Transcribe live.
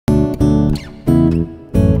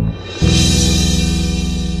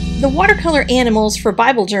Watercolor Animals for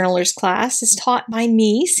Bible Journalers class is taught by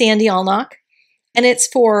me, Sandy Allnock, and it's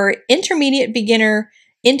for intermediate, beginner,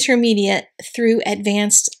 intermediate through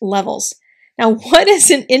advanced levels. Now, what is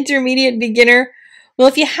an intermediate beginner? Well,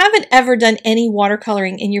 if you haven't ever done any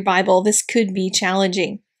watercoloring in your Bible, this could be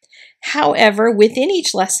challenging. However, within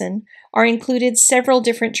each lesson are included several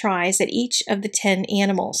different tries at each of the 10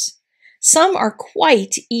 animals. Some are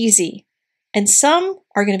quite easy, and some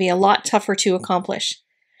are going to be a lot tougher to accomplish.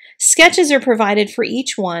 Sketches are provided for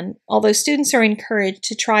each one, although students are encouraged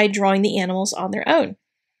to try drawing the animals on their own.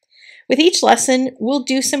 With each lesson, we'll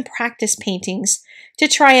do some practice paintings to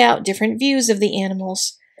try out different views of the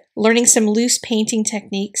animals, learning some loose painting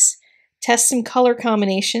techniques, test some color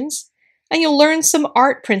combinations, and you'll learn some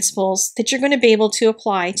art principles that you're going to be able to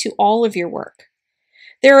apply to all of your work.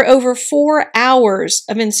 There are over 4 hours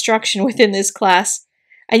of instruction within this class,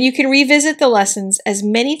 and you can revisit the lessons as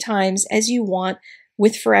many times as you want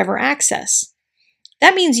with forever access.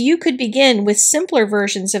 That means you could begin with simpler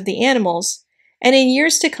versions of the animals, and in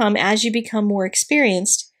years to come, as you become more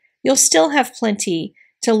experienced, you'll still have plenty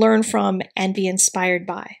to learn from and be inspired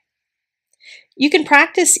by. You can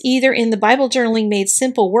practice either in the Bible Journaling Made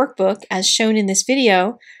Simple workbook, as shown in this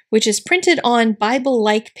video, which is printed on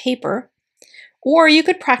Bible-like paper, or you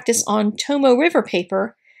could practice on Tomo River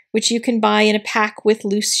paper, which you can buy in a pack with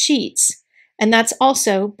loose sheets, and that's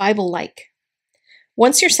also Bible-like.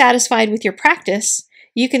 Once you're satisfied with your practice,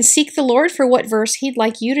 you can seek the Lord for what verse He'd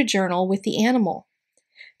like you to journal with the animal.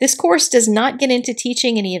 This course does not get into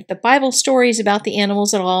teaching any of the Bible stories about the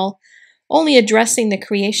animals at all, only addressing the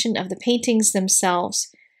creation of the paintings themselves,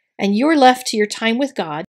 and you're left to your time with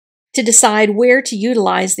God to decide where to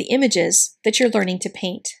utilize the images that you're learning to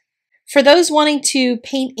paint. For those wanting to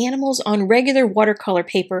paint animals on regular watercolor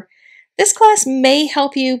paper, this class may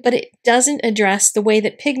help you, but it doesn't address the way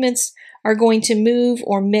that pigments are going to move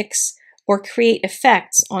or mix or create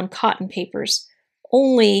effects on cotton papers.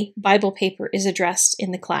 Only Bible paper is addressed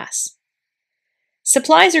in the class.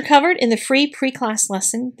 Supplies are covered in the free pre-class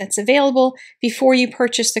lesson that's available before you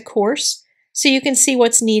purchase the course, so you can see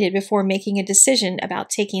what's needed before making a decision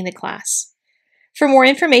about taking the class. For more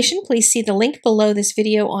information, please see the link below this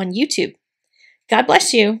video on YouTube. God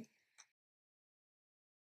bless you.